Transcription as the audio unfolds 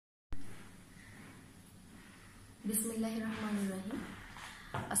বিসমিল্লাহির রহমানির রহিম।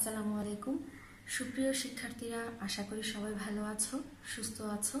 আসসালামু আলাইকুম। সুপ্রিয় শিক্ষার্থীরা, আশা করি সবাই ভালো আছো, সুস্থ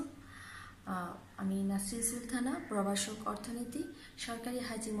আছো। আমি নাসরিন সুলতানা, প্রভাষক অর্থনীতি, সরকারি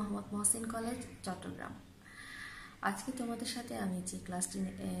হাজী মোহাম্মদ মহসিন কলেজ, চট্টগ্রাম। আজকে তোমাদের সাথে আমি যে ক্লাসটি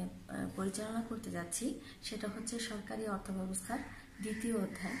পরিচালনা করতে যাচ্ছি সেটা হচ্ছে সরকারি অর্থব্যবস্থার দ্বিতীয়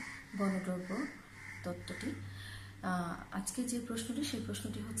অধ্যায় গণদ্রব্য তত্ত্বটি। আজকে যে প্রশ্নটি, সেই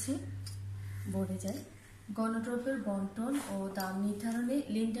প্রশ্নটি হচ্ছে বোর্ডে যায়, গণদ্রব্যের বন্টন ও দাম নির্ধারণে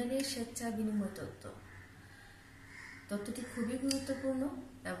লিন্ডালের স্বেচ্ছা বিনিময় তত্ত্ব। তত্ত্বটি খুবই গুরুত্বপূর্ণ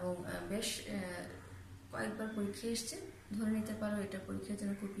এবং বেশ কয়েকবার পরীক্ষায় এসছে। ধরে নিতে পারো এটা পরীক্ষার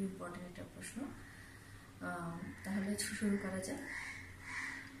জন্য খুবই ইম্পর্টেন্ট একটা প্রশ্ন। তাহলে শুরু করা যায়।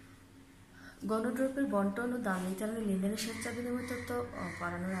 গণদ্রব্যের বন্টন ও দাম নির্ধারণে লিন্ডালের স্বেচ্ছা বিনিময় তত্ত্ব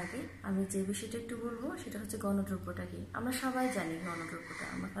পড়ানোর আগে আমি যে বিষয়টা একটু বলবো সেটা হচ্ছে গণদ্রব্যটা কি। আমরা সবাই জানি গণদ্রব্যটা,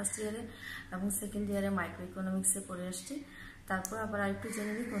 আমরা ফার্স্ট ইয়ারে এবং সেকেন্ড ইয়ারে মাইক্রো ইকোনমিক্সে পড়ে আসছি। তারপর আবার আরেকটু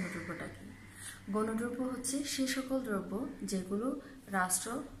জেনে নিই গণদ্রব্যটা কি। গণদ্রব্য হচ্ছে সে সকল দ্রব্য যেগুলো রাষ্ট্র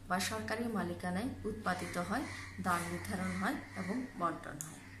বা সরকারি মালিকানায় উৎপাদিত হয়, দাম নির্ধারণ হয় এবং বন্টন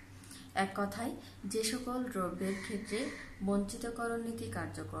হয়। এক কথায়, যে সকল দ্রব্যের ক্ষেত্রে বঞ্চিতকরণ নীতি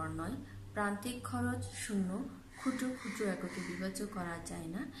কার্যকর নয়, প্রান্তিক খরচ শূন্য, ক্ষুদ্র ক্ষুদ্র এককে বিভাজ্য করা যায়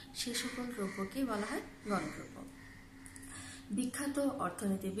না, সে সকল দ্রব্যকেই বলা হয় গণদ্রব্য। বিখ্যাত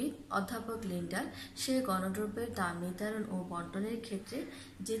অর্থনীতিবিদ অধ্যাপক লিন্ডাল সে গণদ্রব্যের দাম নির্ধারণ ও বন্টনের ক্ষেত্রে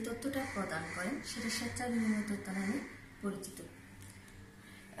যে তথ্যটা প্রদান করেন সেটা স্বেচ্ছা বিনিময় তত্ত্ব নামে পরিচিত।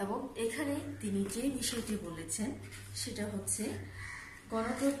 এবং এখানে তিনি যে বিষয়টি বলেছেন সেটা হচ্ছে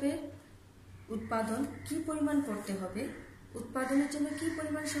গণদ্রব্যের উৎপাদন কি পরিমাণ করতে হবে, উৎপাদনের জন্য কি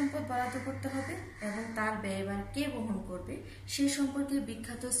পরিমাণ সম্পদ বরাদ্দ করতে হবে এবং তার ব্যয়ভার কে বহন করবে সে সম্পর্কে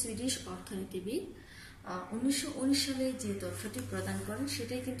বিখ্যাত সুইডিশ অর্থনীতিবিদ 1919 সালে যে তথ্যটি প্রদান করেন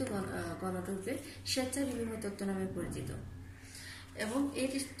সেটাই কিন্তু গণদ্রব্যের স্বেচ্ছা বিনিময় তত্ত্ব নামে পরিচিত। এবং এই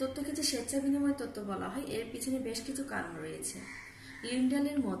তত্ত্বকে যে স্বেচ্ছা বিনিময় তত্ত্ব বলা হয় এর পিছনে বেশ কিছু কারণ রয়েছে।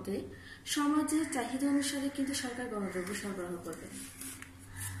 লিন্ডালের মতে সমাজের চাহিদা অনুসারে কিন্তু সরকার গণদ্রব্য সরবরাহ করবে।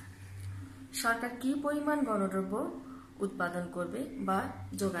 সরকার কি পরিমাণ গণদ্রব্য উৎপাদন করবে বা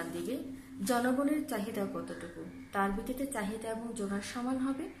যোগান দিবে, জনগণের চাহিদা কতটুকু, তার ভিত্তিতে চাহিদা এবং যোগান সমান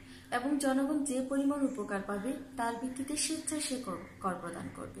হবে এবং জনগণ যে পরিমাণ উপকার পাবে তার ভিত্তিতে স্বেচ্ছায় সে কর প্রদান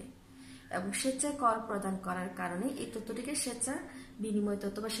করবে। এবং স্বেচ্ছায় কর প্রদান করার কারণে এই তত্ত্বটিকে স্বেচ্ছা বিনিময়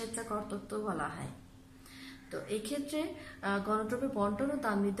তত্ত্ব বা স্বেচ্ছা কর তত্ত্ব বলা হয়। তো এই ক্ষেত্রে গণদ্রব্যের বন্টন ও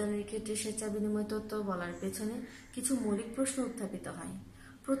দাম নির্ধারণের ক্ষেত্রে স্বেচ্ছা বিনিময় তত্ত্ব বলার পেছনে কিছু মৌলিক প্রশ্ন উত্থাপিত হয়।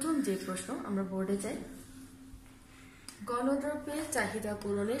 প্রথম যে প্রশ্ন, আমরা বোর্ডে যাই, গণদ্রব্যের চাহিদা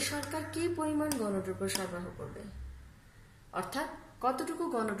পূরণে সরকার কি পরিমাণ গণদ্রব্য সরবরাহ করবে, অর্থাৎ কতটুকু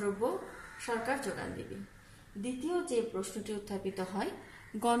গণদ্রব্য সরকার যোগান দেবে। দ্বিতীয় যে প্রশ্নটি উত্থাপিত হয়,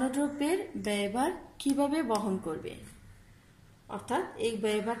 গণদ্রব্যের ব্যয়ভার কিভাবে বহন করবে, অর্থাৎ এই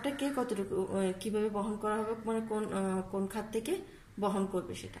ব্যয়ভারটা কে কতটুকু কিভাবে বহন করা হবে, মানে কোন খাত থেকে বহন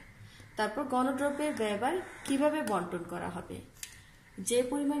করবে সেটা। তারপর গণদ্রব্যের ব্যয়ভার কিভাবে বন্টন করা হবে, যে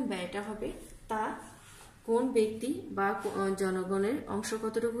পরিমাণ ব্যয়টা হবে তা কোন ব্যক্তি বা জনগণের অংশ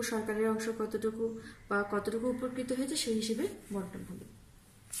কতটুকু, সরকারের অংশ কতটুকু বা কতটুকু উপকৃত হয়েছে সেই হিসেবে বন্টন হবে।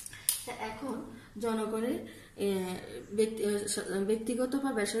 এখন জনগণের ব্যক্তিগত বা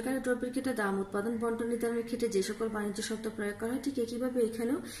বেসরকারি দ্রব্যের ক্ষেত্রে দাম উৎপাদন বন্টন নির্ধারণের ক্ষেত্রে যে সকল বাণিজ্য শর্ত প্রয়োগ করা হয়, ঠিক একইভাবে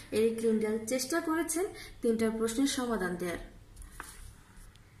এখানেও এরিক লিন্ডাল চেষ্টা করেছেন তিনটা প্রশ্নের সমাধান দেওয়ার।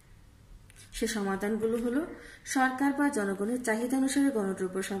 সে সমাধানগুলো হলো, সরকার বা জনগণের চাহিদা অনুসারে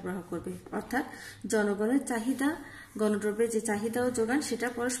গণদ্রব্য সরবরাহ করবে, অর্থাৎ জনগণের চাহিদা, গণদ্রব্যের যে চাহিদা ও যোগান সেটা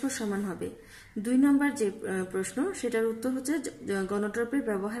পরস্পর সমান হবে। 2 নম্বর যে প্রশ্ন, সেটার উত্তর হচ্ছে গণদ্রব্যের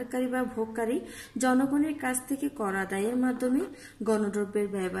ব্যবহারকারী বা ভোগকারী জনগণের কাছ থেকে কর আদায়ের মাধ্যমে গণদ্রব্যের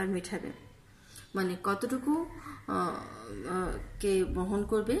ব্যয়ভার মেটাবে, মানে কতটুকু কে বহন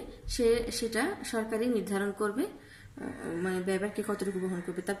করবে সেটা সরকারই নির্ধারণ করবে, মানে ব্যয়ভারকে কতটুকু বহন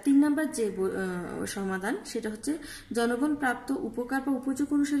করবে। তার 3 নম্বর যে সমাধান সেটা হচ্ছে জনগণ প্রাপ্ত উপকার বা উপযোগ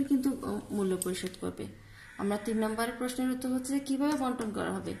অনুসারে কিন্তু মূল্য পরিশোধ করবে। আমরা 3 নম্বরের প্রশ্নের উত্তর হচ্ছে কিভাবে বন্টন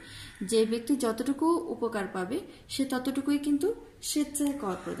করা হবে, যে ব্যক্তি যতটুকু উপকার পাবে সে ততটুকুই কিন্তু স্বেচ্ছায়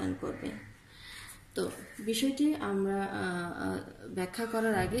কর প্রদান করবে। তো বিষয়টি আমরা ব্যাখ্যা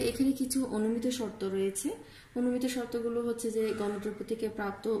করার আগে এখানে কিছু অনুমিত শর্ত রয়েছে। অনুমিত শর্তগুলো হচ্ছে যে গণদ্রব্য থেকে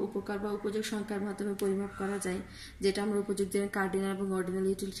প্রাপ্ত উপকার বা উপযোগ সংখ্যার মাধ্যমে পরিমাপ করা যায়, যেটা আমরা উপযোগ দিয়ে কার্ডিনাল এবং অর্ডিনাল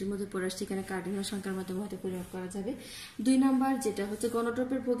ইউটিলিটির মধ্যে পড়ে আসছি, এখানে কার্ডিনাল সংখ্যার মাধ্যমে হয়তো পরিমাপ করা যাবে। 2 নম্বর যেটা হচ্ছে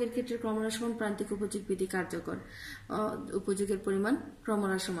গণদ্রব্যের ভোগের ক্ষেত্রে ক্রমহ্রাসমান প্রান্তিক উপযোগ বিধি কার্যকর, উপযোগের পরিমাণ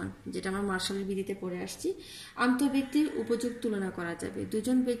ক্রমহ্রাসমান, যেটা আমরা মার্শালের বিধিতে পড়ে আসছি। আন্তঃব্যক্তির উপযোগ তুলনা করা যাবে,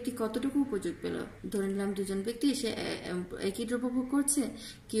 দুজন ব্যক্তি কতটুকু উপযোগ পেল ধরে নিলাম দুজন ব্যক্তি সে একই দ্রব্য ভোগ করছে,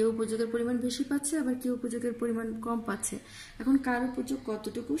 কেউ উপযোগের পরিমাণ বেশি পাচ্ছে আবার কেউ উপযোগের পরিমাণ কম পাচ্ছে। এখন কার উপযোগ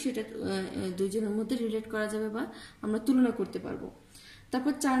কতটুকু সেটা দুজনের মধ্যে রিলেট করা যাবে বা আমরা তুলনা করতে পারবো।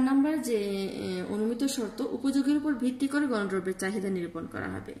 তারপর 4 নাম্বার যে অনুমিত শর্ত, উপযোগের উপর ভিত্তি করে গণদ্রব্যের চাহিদা নিরূপণ করা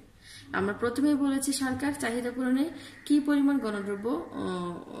হবে। আমরা প্রথমেই বলেছি সরকার চাহিদা পূরণে কি পরিমাণ গণদ্রব্য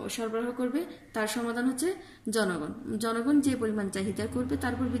সরবরাহ করবে, তার সমাধান হচ্ছে জনগণ। জনগণ যে পরিমাণ চাহিদা করবে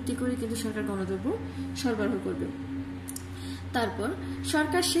তার উপর ভিত্তি করে কিন্তু সরকার গণদ্রব্য সরবরাহ করবে। তারপর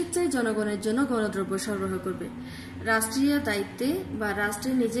সরকার স্বেচ্ছায় জনগণের জন্য গণদ্রব্য সরবরাহ করবে। রাষ্ট্রীয় দায়িত্বে বা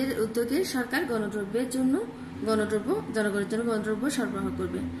রাষ্ট্রের নিজের উদ্যোগে সরকার গণদ্রব্যের জন্য জনগণের জন্য গণদ্রব্য সরবরাহ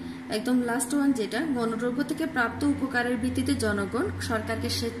করবে। একদম লাস্ট ওয়ান যেটা, গণদ্রব্য থেকে প্রাপ্ত উপকারের ভিত্তিতে জনগণ সরকারকে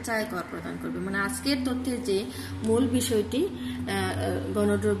স্বেচ্ছায় কর প্রদান করবে। মানে আজকের তথ্যের যে মূল বিষয়টি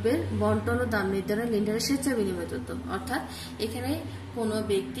গণদ্রব্যের বন্টন ও দাম নির্ধারণ লিন্ডারের স্বেচ্ছা বিনিময় তথ্য, অর্থাৎ এখানে কোনো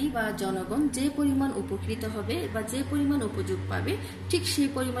ব্যক্তি বা জনগণ যে পরিমাণ উপকৃত হবে বা যে পরিমাণ উপযোগ পাবে ঠিক সেই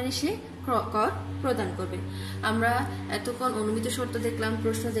পরিমাণে সে কর প্রদান করবে। আমরা এতক্ষণ অনুমিত শর্ত দেখলাম,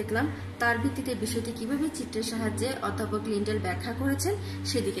 প্রশ্ন দেখলাম, তার ভিত্তিতে বিষয়টি কিভাবে চিত্রের সাহায্যে অধ্যাপক লিন্ডেল ব্যাখ্যা করেছেন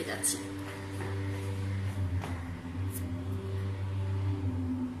সেদিকে যাচ্ছি।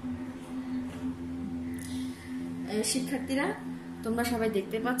 শিক্ষার্থীরা তোমরা সবাই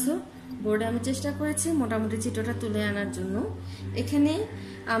দেখতে পাচ্ছ, বোর্ডে আমি চেষ্টা করেছি মোটামুটি চিত্রটা তুলে আনার জন্য। এখানে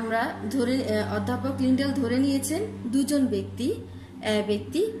আমরা অধ্যাপক লিন্ডেল ধরে নিয়েছেন দুজন ব্যক্তি, এ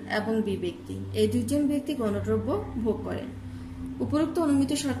ব্যক্তি এবং বি ব্যক্তি, এই দুজন ব্যক্তি গণদ্রব্য ভোগ করেন। উপরোক্ত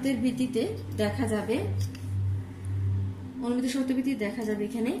অনুমিত শর্তের ভিত্তিতে দেখা যাবে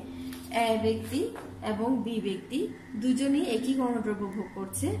এখানে এ ব্যক্তি এবং বি ব্যক্তি দুজনই একই গণদ্রব্য ভোগ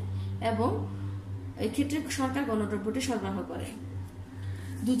করছে এবং এক্ষেত্রে সরকার গণদ্রব্যটি সরবরাহ করে।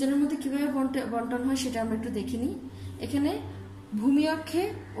 দুজনের মধ্যে কিভাবে বন্টন হয় সেটা আমরা একটু দেখিনি। এখানে ভূমি অক্ষে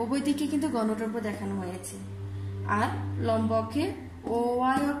উভয় দিকে কিন্তু গণদ্রব্য দেখানো হয়েছে, আর লম্ব অক্ষে ও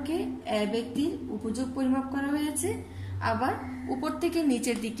ওয়াই অক্ষে এ ব্যক্তির উপযোগ পরিমাপ করা হয়েছে, আবার উপর থেকে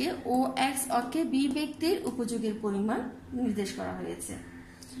নিচের দিকে ও এক্স অক্ষে বি ব্যক্তির উপযোগের পরিমাণ নির্দেশ করা হয়েছে।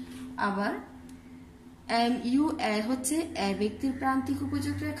 আবার এম ইউ এ হচ্ছে এ ব্যক্তির প্রান্তিক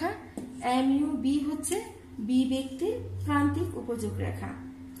উপযোগ রেখা, এম ইউ বি হচ্ছে বি ব্যক্তির প্রান্তিক উপযোগ রেখা।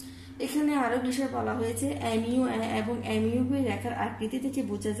 এখানে আরো বিষয় বলা হয়েছে, এম ইউ এ এবং এম ইউ বি রেখার আকৃতি থেকে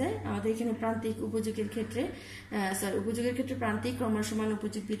বোঝা যায় আমাদের এখানে প্রান্তিক উপযোগের ক্ষেত্রে প্রান্তিক ক্রমসমান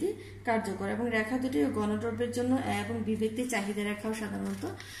উপযোগ বিধি কার্যকর, এবং রেখা দুটি গণদ্রব্যের জন্য এ এবং বি ব্যক্তির চাহিদা রেখাও সাধারণত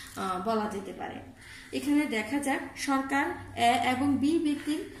বলা যেতে পারে। এখানে দেখা যাক সরকার এ এবং বি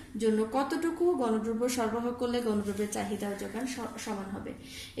ব্যক্তির জন্য কতটুকু গণদ্রব্য সরবরাহ করলে গণদ্রব্যের চাহিদা ও যোগান সমান হবে।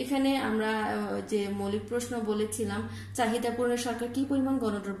 এখানে আমরা যে মৌলিক প্রশ্ন বলেছিলাম চাহিদা পূরণে সরকার কি পরিমাণ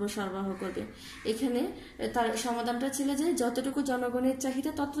গণদ্রব্য সরবরাহ করবে, এখানে তার সমাধানটা ছিল যে যতটুকু জনগণের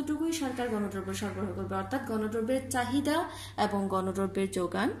চাহিদা ততটুকুই সরকার গণদ্রব্য সরবরাহ করবে, অর্থাৎ গণদ্রব্যের চাহিদা এবং গণদ্রব্যের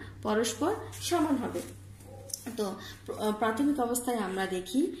যোগান পরস্পর সমান হবে। তো প্রাথমিক অবস্থায় আমরা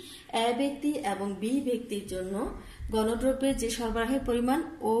দেখি এ ব্যক্তি এবং বি ব্যক্তির জন্য গণদ্রব্যের যে সরবরাহের পরিমাণ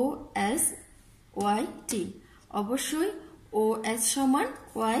ও এস ওয়াই টি, অবশ্যই ও এস সমান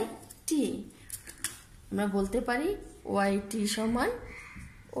ওয়াই টি, আমরা বলতে পারি ওয়াই টি সমান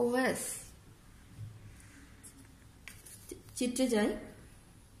ও এস। চিত্রে যাই,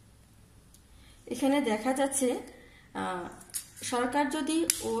 এখানে দেখা যাচ্ছে সরকার যদি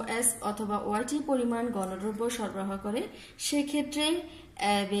ও এস অথবা ওয়াইটি পরিমাণ গণদ্রব্য সরবরাহ করে সেক্ষেত্রে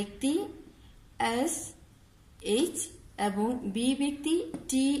ব্যক্তি এস এইচ এবং বি ব্যক্তি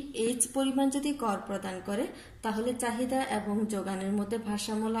টি এইচ পরিমাণ যদি কর প্রদান করে তাহলে চাহিদা এবং যোগানের মধ্যে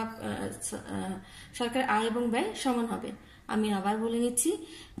ভারসাম্য লাভ, সরকার আয় এবং ব্যয় সমান হবে। আমি আবার বলে নিচ্ছি,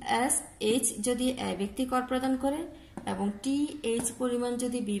 এস এইচ যদি এ ব্যক্তি কর প্রদান করে এবং টি এইচ পরিমাণ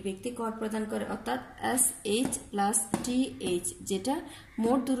যদি বি ব্যক্তি কর প্রদান করে, অর্থাৎ S H plus T H, যেটা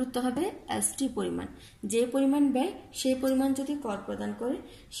মোট দূরত্ব হবে এস টি পরিমাণ, যে পরিমাণ ব্যয় সেই পরিমাণ যদি কর প্রদান করে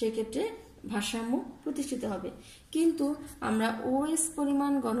সেক্ষেত্রে ভারসাম্য প্রতিষ্ঠিত হবে। কিন্তু আমরা ওএস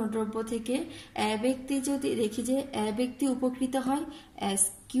পরিমাণ গণদ্রব্য থেকে এ ব্যক্তি যদি দেখি যে এ ব্যক্তি উপকৃত হয় এস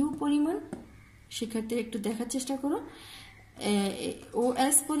কিউ পরিমাণ, শিক্ষার্থীরা একটু দেখার চেষ্টা করো, ও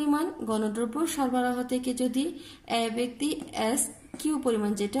এস পরিমাণ গণদ্রব্য সরবরাহ থেকে যদি এ ব্যক্তি এস কিউ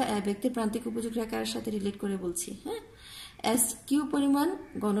পরিমাণ, যেটা এ ব্যক্তির প্রান্তিক উপযোগ রেখার সাথে রিলেট করে বলছি, হ্যাঁ, এস কিউ পরিমাণ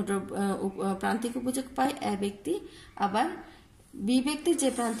গণদ্রব্য প্রান্তিক উপযোগ পায় এ ব্যক্তি, আবার বি ব্যক্তির যে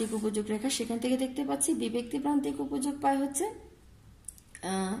প্রান্তিক উপযোগ রেখা সেখান থেকে দেখতে পাচ্ছি বি ব্যক্তি প্রান্তিক উপযোগ পায় হচ্ছে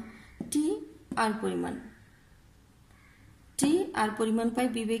টি আর পরিমাণ পায়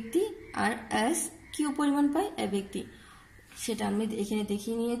বি ব্যক্তি, আর এস কিউ পরিমাণ পায় এ ব্যক্তি, সেটা আমি এখানে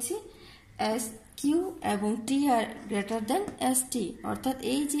দেখিয়ে নিয়েছি। এস কিউ এবং টি আর গ্রেটার দেন এস টি, অর্থাৎ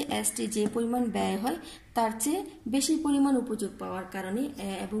এই যে এস টি যে পরিমাণ ব্যয় হয় তার চেয়ে বেশি পরিমাণ উপযোগ পাওয়ার কারণে এ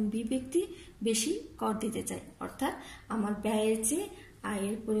এবং বি ব্যক্তি বেশি কর দিতে চায়, অর্থাৎ আমার ব্যয়ের চেয়ে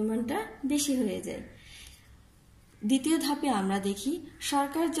আয়ের পরিমাণটা বেশি হয়ে যায়। দ্বিতীয় ধাপে আমরা দেখি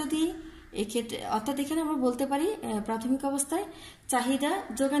সরকার যদি এক্ষেত্রে, অর্থাৎ এখানে আমরা বলতে পারি প্রাথমিক অবস্থায় চাহিদা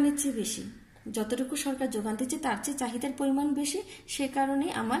যোগানের চেয়ে বেশি, যতটুকু সরকার যোগান দিচ্ছে তার চেয়ে চাহিদার পরিমাণ বেশি, সে কারণে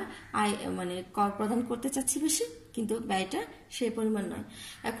আমার আয় মানে কর প্রদান করতে চাচ্ছি বেশি, কিন্তু ব্যয়টা সেই পরিমাণ নয়।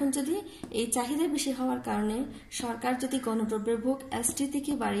 এখন যদি এই চাহিদা বেশি হওয়ার কারণে সরকার যদি গণদ্রব্যের ভোগ এস টি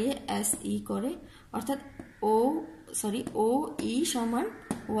থেকে বাড়িয়ে এস ই করে, অর্থাৎ ও ই সমান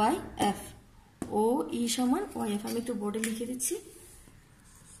ওয়াই এফ, ও ই সমান ওয়াই এফ, আমি একটু বোর্ডে লিখে দিচ্ছি,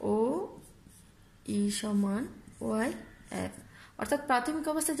 ও ই সমান ওয়াই এফ, অর্থাৎ প্রাথমিক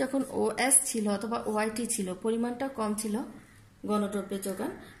অবস্থায় যখন ও এস ছিল অথবা ওয়াইটি ছিল, পরিমাণটা কম ছিল গণদ্রব্যের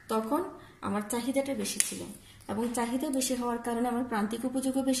যোগান, তখন আমার চাহিদাটা বেশি ছিল এবং চাহিদা বেশি হওয়ার কারণে আমার প্রান্তিক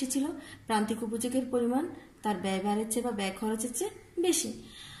উপযোগও বেশি ছিল। প্রান্তিক উপযোগের পরিমাণ তার ব্যয় বাড়ের চেয়ে বা ব্যয় খরচের চেয়ে বেশি।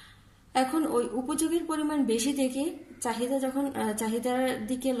 এখন ওই উপযোগের পরিমাণ বেশি দেখে চাহিদার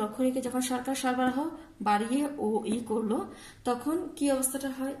দিকে লক্ষ্য রেখে যখন সরকার সরবরাহ বাড়িয়ে ও ই করলো, তখন কি অবস্থাটা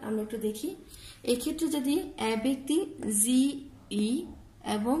হয় আমরা একটু দেখি। এক্ষেত্রে যদি এ ব্যক্তি জি ই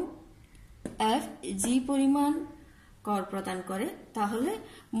এবং এফ জি পরিমাণ কর প্রদান করে, তাহলে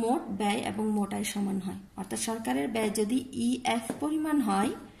মোট ব্যয় এবং মোট আয় সমান হয়। অর্থাৎ সরকারের ব্যয় যদি ই এফ পরিমাণ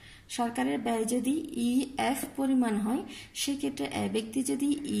হয়, সরকারের ব্যয় যদি ই এফ পরিমাণ হয়, সেক্ষেত্রে এ ব্যক্তি যদি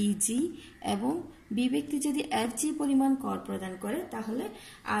ই জি এবং বি ব্যক্তি যদি এফ জি পরিমাণ কর প্রদান করে, তাহলে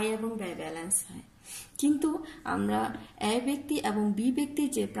আয় এবং ব্যয় ব্যালেন্স হয়। কিন্তু আমরা এ ব্যক্তি এবং বি ব্যক্তির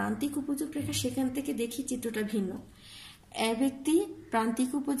যে প্রান্তিক উপযোগ রেখা, সেখান থেকে দেখি চিত্রটা ভিন্ন। এ ব্যক্তি প্রান্তিক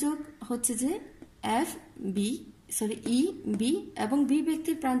উপযোগ হচ্ছে যে এফ বি ই বি এবং বি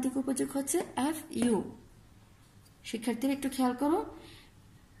ব্যক্তির প্রান্তিক উপযোগ হচ্ছে এফ ইউ। শিক্ষার্থীরা একটু খেয়াল করো,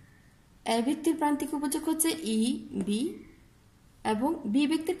 এ ব্যক্তির প্রান্তিক উপযোগ হচ্ছে ই বি এবং বি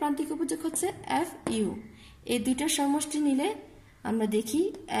ব্যক্তির প্রান্তিক উপযোগ হচ্ছে এফ ইউ। এই দুইটার সমষ্টি নিলে আমরা দেখি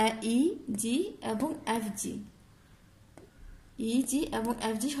ই জি এবং এফ জি, ই জি এবং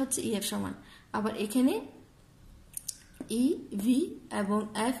এফ জি হচ্ছে ই এফ সমান। আবার এখানে ই ভি এবং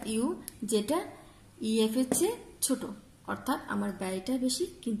এফ ইউ, যেটা ই এফ এর চেয়ে ছোট, অর্থাৎ আমার ব্যয়টা বেশি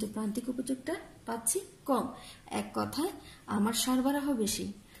কিন্তু প্রান্তিক উপযোগটা পাচ্ছি কম। এক কথায় আমার সরবরাহ বেশি,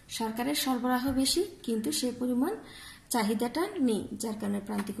 সরকারের সরবরাহ বেশি কিন্তু সে পরিমাণ চাহিদাটা নেই, যার কারণে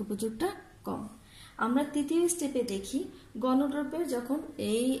প্রান্তিক উপযোগটা কম। আমরা তৃতীয় স্টেপে দেখি গণদ্রব্যের যখন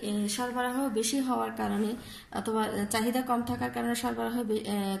এই সরবরাহ বেশি হওয়ার কারণে অথবা চাহিদা কম থাকার কারণে সরবরাহ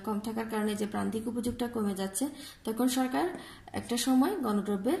কম থাকার কারণে যে প্রান্তিক উপযোগটা কমে যাচ্ছে, তখন সরকার একটা সময়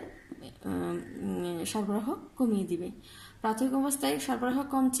গণদ্রব্যের সরবরাহ কমিয়ে দিবে। প্রাথমিক অবস্থায় সরবরাহ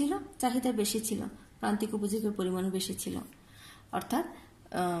কম ছিল, চাহিদা বেশি ছিল, প্রান্তিক উপযোগের পরিমাণ বেশি ছিল, অর্থাৎ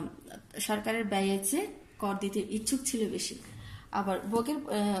সরকারের ব্যয়ের চেয়ে কর দিতে ইচ্ছুক ছিল বেশি। আবার ভোগের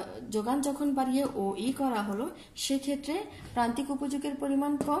যোগান যখন বাড়িয়ে ও ই করা হলো, সেক্ষেত্রে প্রান্তিক উপযোগের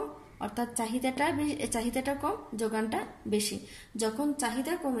পরিমাণ কম, অর্থাৎ চাহিদাটা কম, যোগানটা বেশি। যখন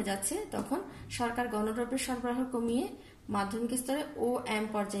চাহিদা কমে যাচ্ছে, তখন সরকার গণদ্রব্যের সরবরাহ কমিয়ে মাধ্যমিক স্তরে ও এম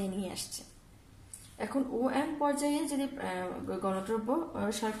পর্যায়ে নিয়ে আসছে। এখন ও এম পর্যায়ে যদি গণদ্রব্য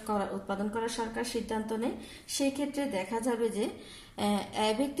উৎপাদন করার সরকার সিদ্ধান্ত নেয়, সেই ক্ষেত্রে দেখা যাবে যে এ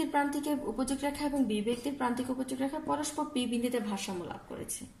ব্যক্তির প্রান্তিকের উপযোগ রেখা এবং বি ব্যক্তির প্রান্তিক উপযোগ রেখা পরস্পর পি বিন্দুতে ভারসাম্য লাভ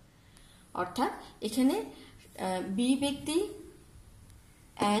করেছে। অর্থাৎ এখানে বি ব্যক্তি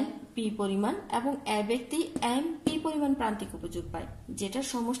এন পি পরিমাণ এবং এ ব্যক্তি এম পি পরিমাণ প্রান্তিক উপযোগ পায়, যেটা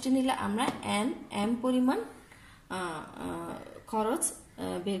সমষ্টি নিলে আমরা এন এম পরিমাণ খরচ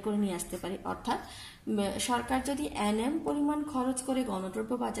বের করে নিয়ে আসতে পারি। অর্থাৎ সরকার যদি এনএম পরিমাণ খরচ করে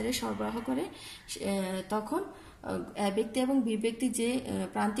গণদ্রব্য বাজারে সরবরাহ করে, তখন ব্যক্তি এবং বি ব্যক্তি যে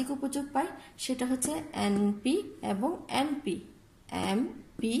প্রান্তিক উপযোগ পায় সেটা হচ্ছে এনপি এবং এমপি।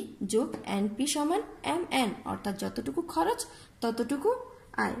 এমপি যোগ এনপি সমান এম এন, অর্থাৎ যতটুকু খরচ ততটুকু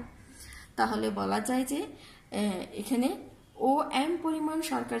আয়। তাহলে বলা যায় যে এখানে ও এম পরিমাণ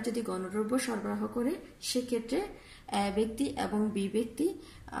সরকার যদি গণদ্রব্য সরবরাহ করে, সেক্ষেত্রে ব্যক্তি এবং বি ব্যক্তি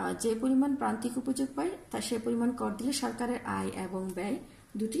যে পরিমাণ প্রান্তিক উপযোগ পায় তা সে পরিমাণ কর দিলে সরকারের আয় এবং ব্যয়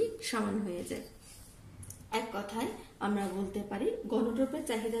দুটি সমান হয়ে যায়। এক কথায় আমরা বলতে পারি গণদ্রব্যের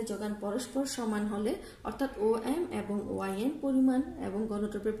চাহিদা যোগান পরস্পর সমান হলে, অর্থাৎ ও এম এবং ওয়াই এন পরিমাণ এবং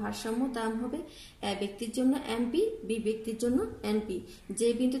গণদ্রব্যের ভারসাম্য দাম হবে এ ব্যক্তির জন্য এমপি, বি ব্যক্তির জন্য এনপি। যে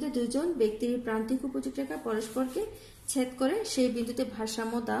বিন্দুতে দুজন ব্যক্তির প্রান্তিক উপযোগ রেখা পরস্পরকে ছেদ করে, সেই বিন্দুতে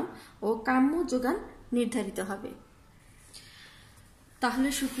ভারসাম্য দাম ও কাম্য যোগান নির্ধারিত হবে। তাহলে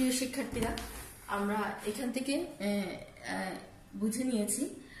সুপ্রিয় শিক্ষার্থীরা, আমরা এখান থেকে বুঝে নিয়েছি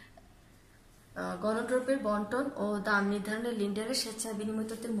গণদ্রব্যের বন্টন ও দাম নির্ধারণের লিন্ডেনের স্বেচ্ছা বিনিময়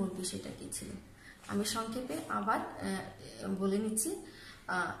তত্ত্বের মূল বিষয়টা কি ছিল। আমি সংক্ষেপে আবার বলে নিচ্ছি।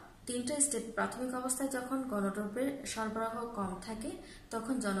 তিনটা স্টেপ। প্রাথমিক অবস্থায় যখন গণদ্রব্যের সরবরাহ কম থাকে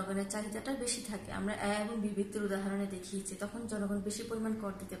তখন জনগণের চাহিদাটা বেশি থাকে। আমরা এ এবং বি ব্যক্তির উদাহরণে দেখিয়েছি। তখন জনগণ বেশি পরিমাণ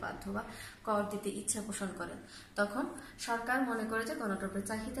কর দিতে বাধ্য বা কর দিতে ইচ্ছা পোষণ করেন। তখন সরকার মনে করে যে গণদ্রব্যের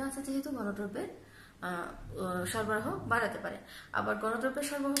চাহিদা আছে, যেহেতু গণদ্রব্যের সরবরাহ বাড়াতে পারে। আবার গণদ্রব্যের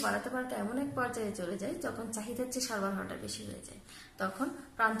সরবরাহ বাড়াতে বাড়াতে এমন এক পর্যায়ে চলে যায় যখন চাহিদার চেয়ে সরবরাহটা বেশি হয়ে যায়। তখন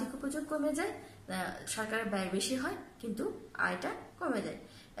প্রান্তিক উপযোগ কমে যায়, সরকারের ব্যয় বেশি হয় কিন্তু আয়টা কমে যায়।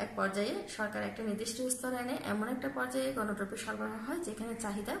 এক পর্যায়ে সরকার একটা নির্দিষ্ট স্তরে এনে এমন একটা পর্যায়ে গণদ্রব্যের সরবরাহ হয় যেখানে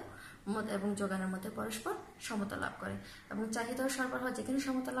চাহিদা এবং যোগানের মধ্যে পরস্পর সমতা লাভ করে, এবং চাহিদা ও সরবরাহ যেখানে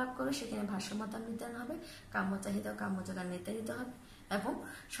সমতা লাভ করে সেখানে ভারসাম্য দাম নির্ধারণ হবে, কাম্য চাহিদা ও কাম্য যোগান নির্ধারিত হবে এবং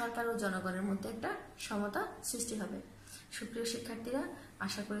সরকার ও জনগণের মধ্যে একটা সমতা সৃষ্টি হবে। সুপ্রিয় শিক্ষার্থীরা,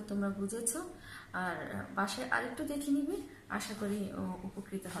 আশা করি তোমরা বুঝেছ। আর বাসায় আরেকটু দেখে নিবি, আশা করি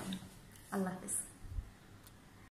উপকৃত হবে। আল্লাহ হাফেজ।